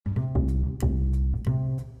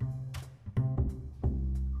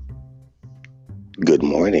Good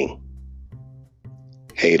morning,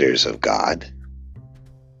 haters of God.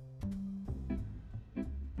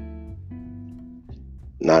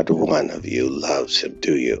 Not one of you loves him,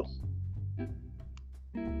 do you?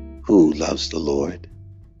 Who loves the Lord?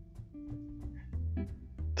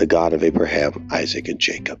 The God of Abraham, Isaac, and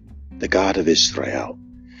Jacob, the God of Israel,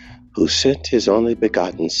 who sent his only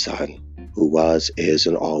begotten Son, who was, is,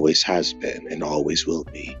 and always has been, and always will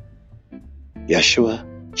be. Yeshua,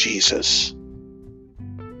 Jesus,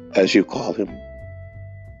 as you call him,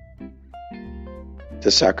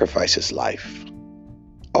 to sacrifice his life.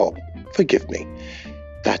 Oh, forgive me.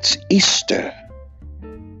 That's Easter.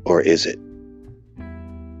 Or is it?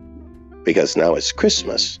 Because now it's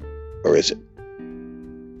Christmas. Or is it?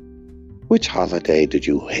 Which holiday did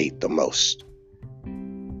you hate the most?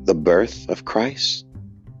 The birth of Christ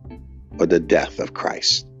or the death of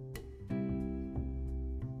Christ?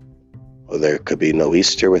 Well, there could be no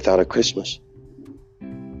Easter without a Christmas.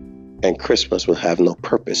 And Christmas will have no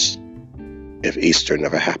purpose if Easter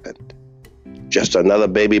never happened. Just another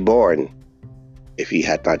baby born if he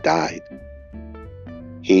had not died.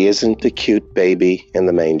 He isn't the cute baby in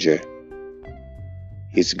the manger.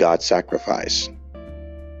 He's God's sacrifice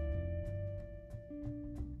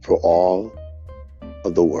for all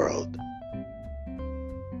of the world.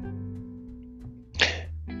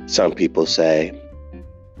 Some people say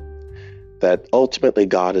that ultimately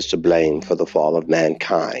God is to blame for the fall of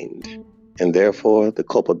mankind, and therefore the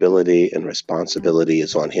culpability and responsibility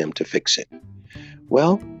is on him to fix it.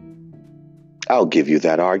 Well, I'll give you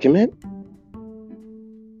that argument,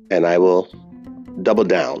 and I will double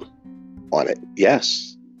down on it.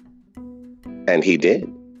 Yes, and he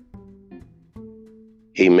did.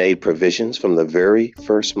 He made provisions from the very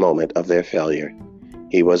first moment of their failure.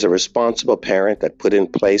 He was a responsible parent that put in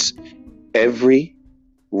place every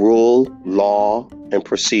rule, law, and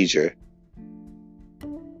procedure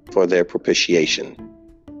for their propitiation,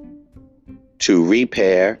 to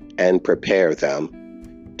repair and prepare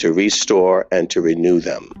them, to restore and to renew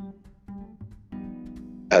them.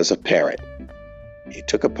 As a parent, he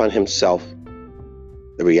took upon himself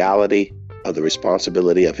the reality of the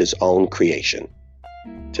responsibility of his own creation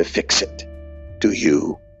to fix it. Do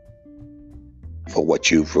you? For what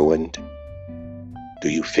you've ruined? Do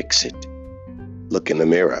you fix it? Look in the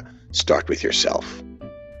mirror, start with yourself.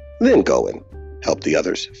 Then go and help the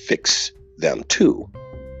others fix them too.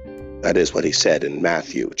 That is what he said in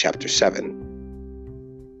Matthew chapter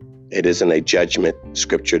 7. It isn't a judgment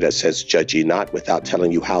scripture that says, judge ye not, without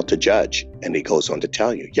telling you how to judge. And he goes on to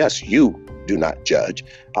tell you, yes, you do not judge.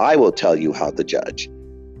 I will tell you how to judge.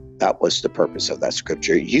 That was the purpose of that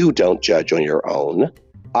scripture. You don't judge on your own.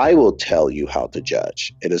 I will tell you how to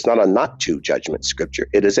judge. It is not a not to judgment scripture.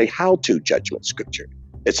 It is a how to judgment scripture.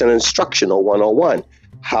 It's an instructional 101.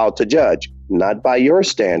 How to judge. Not by your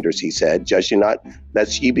standards, he said. Judge you not,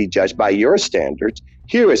 lest ye be judged by your standards.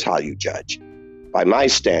 Here is how you judge. By my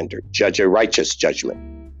standard, judge a righteous judgment.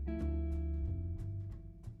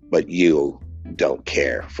 But you don't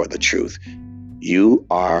care for the truth. You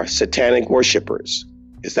are satanic worshipers.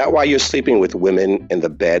 Is that why you're sleeping with women in the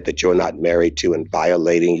bed that you're not married to and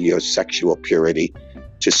violating your sexual purity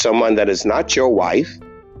to someone that is not your wife?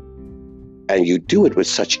 And you do it with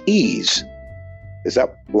such ease. Is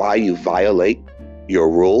that why you violate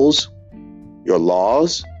your rules, your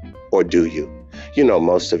laws, or do you? You know,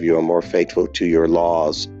 most of you are more faithful to your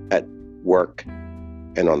laws at work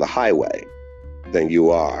and on the highway than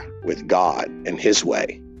you are with God and his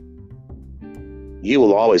way. You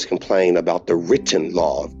will always complain about the written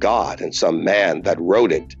law of God and some man that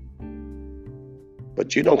wrote it.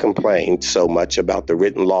 But you don't complain so much about the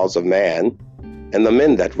written laws of man and the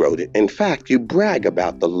men that wrote it. In fact, you brag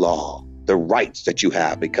about the law, the rights that you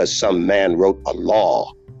have because some man wrote a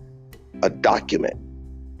law, a document.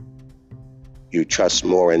 You trust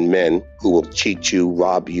more in men who will cheat you,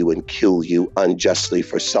 rob you, and kill you unjustly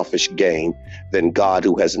for selfish gain than God,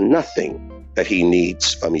 who has nothing that he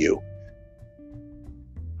needs from you,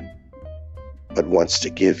 but wants to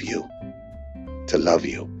give you, to love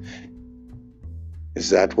you. Is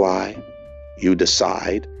that why you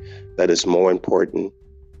decide that it's more important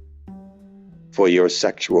for your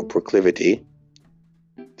sexual proclivity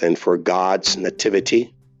than for God's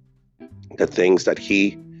nativity, the things that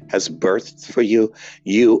he has birthed for you?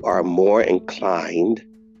 You are more inclined,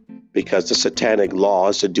 because the satanic law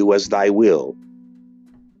is to do as thy will.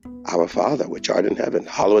 Our Father, which art in heaven,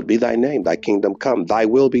 hallowed be thy name, thy kingdom come, thy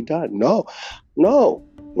will be done. No.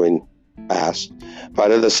 When asked by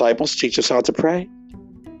the disciples, teach us how to pray.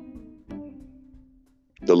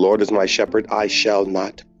 The Lord is my shepherd, I shall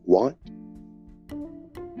not want.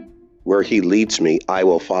 Where he leads me, I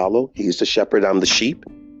will follow. He's the shepherd, I'm the sheep.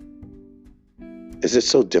 Is it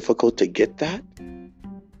so difficult to get that?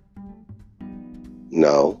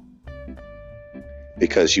 No.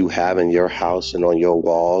 Because you have in your house and on your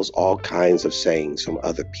walls all kinds of sayings from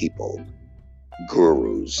other people,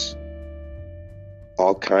 gurus,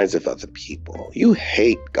 all kinds of other people. You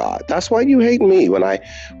hate God. That's why you hate me when I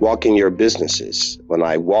walk in your businesses, when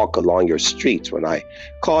I walk along your streets, when I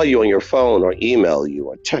call you on your phone or email you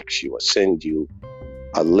or text you or send you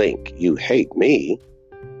a link. You hate me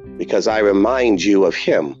because I remind you of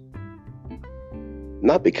him,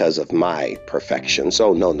 not because of my perfections.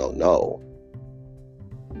 Oh, no.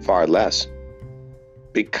 Far less.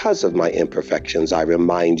 Because of my imperfections, I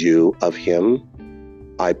remind you of him.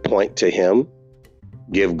 I point to him,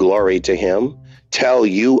 give glory to him, tell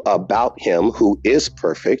you about him who is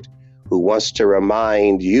perfect, who wants to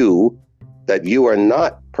remind you that you are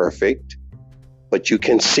not perfect, but you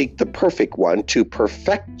can seek the perfect one to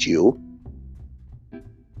perfect you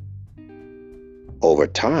over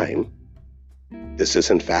time. This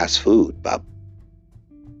isn't fast food, Bub.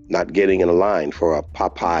 Not getting in a line for a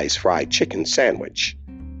Popeyes fried chicken sandwich.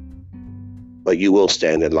 But you will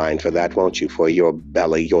stand in line for that, won't you? For your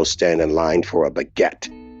belly, you'll stand in line for a baguette.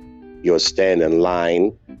 You'll stand in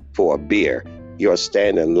line for a beer. You'll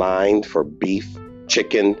stand in line for beef,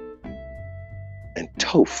 chicken, and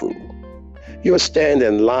tofu. You'll stand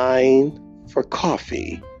in line for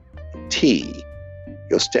coffee, tea.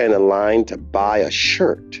 You'll stand in line to buy a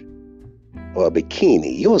shirt or a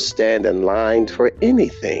bikini. You'll stand in line for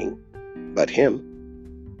anything but him.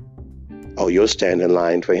 Oh, you'll stand in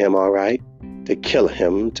line for him, all right? To kill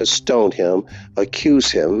him, to stone him,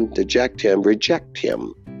 accuse him, deject him, reject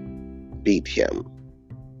him, beat him,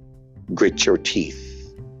 grit your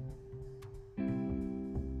teeth,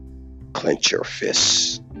 clench your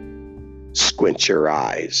fists, squint your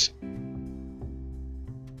eyes,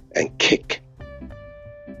 and kick.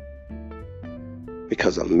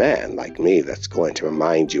 Because a man like me that's going to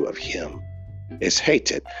remind you of him is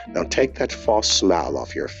hated. Now take that false smile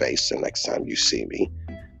off your face the next time you see me.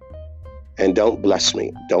 And don't bless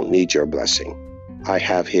me. Don't need your blessing. I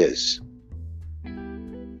have his.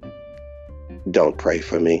 Don't pray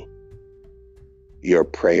for me. Your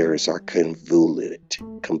prayers are convoluted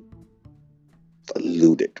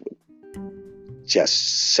with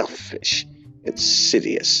just selfish,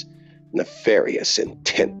 insidious, nefarious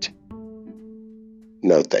intent.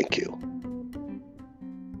 No, thank you.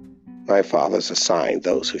 My Father's assigned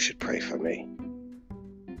those who should pray for me.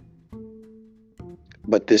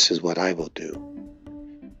 But this is what I will do.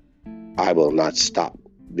 I will not stop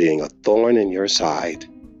being a thorn in your side,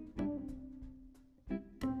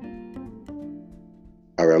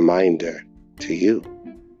 a reminder to you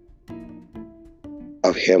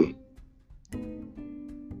of him.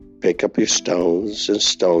 Pick up your stones and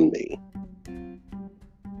stone me,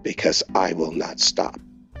 because I will not stop.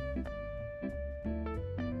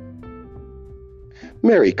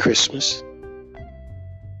 Merry Christmas.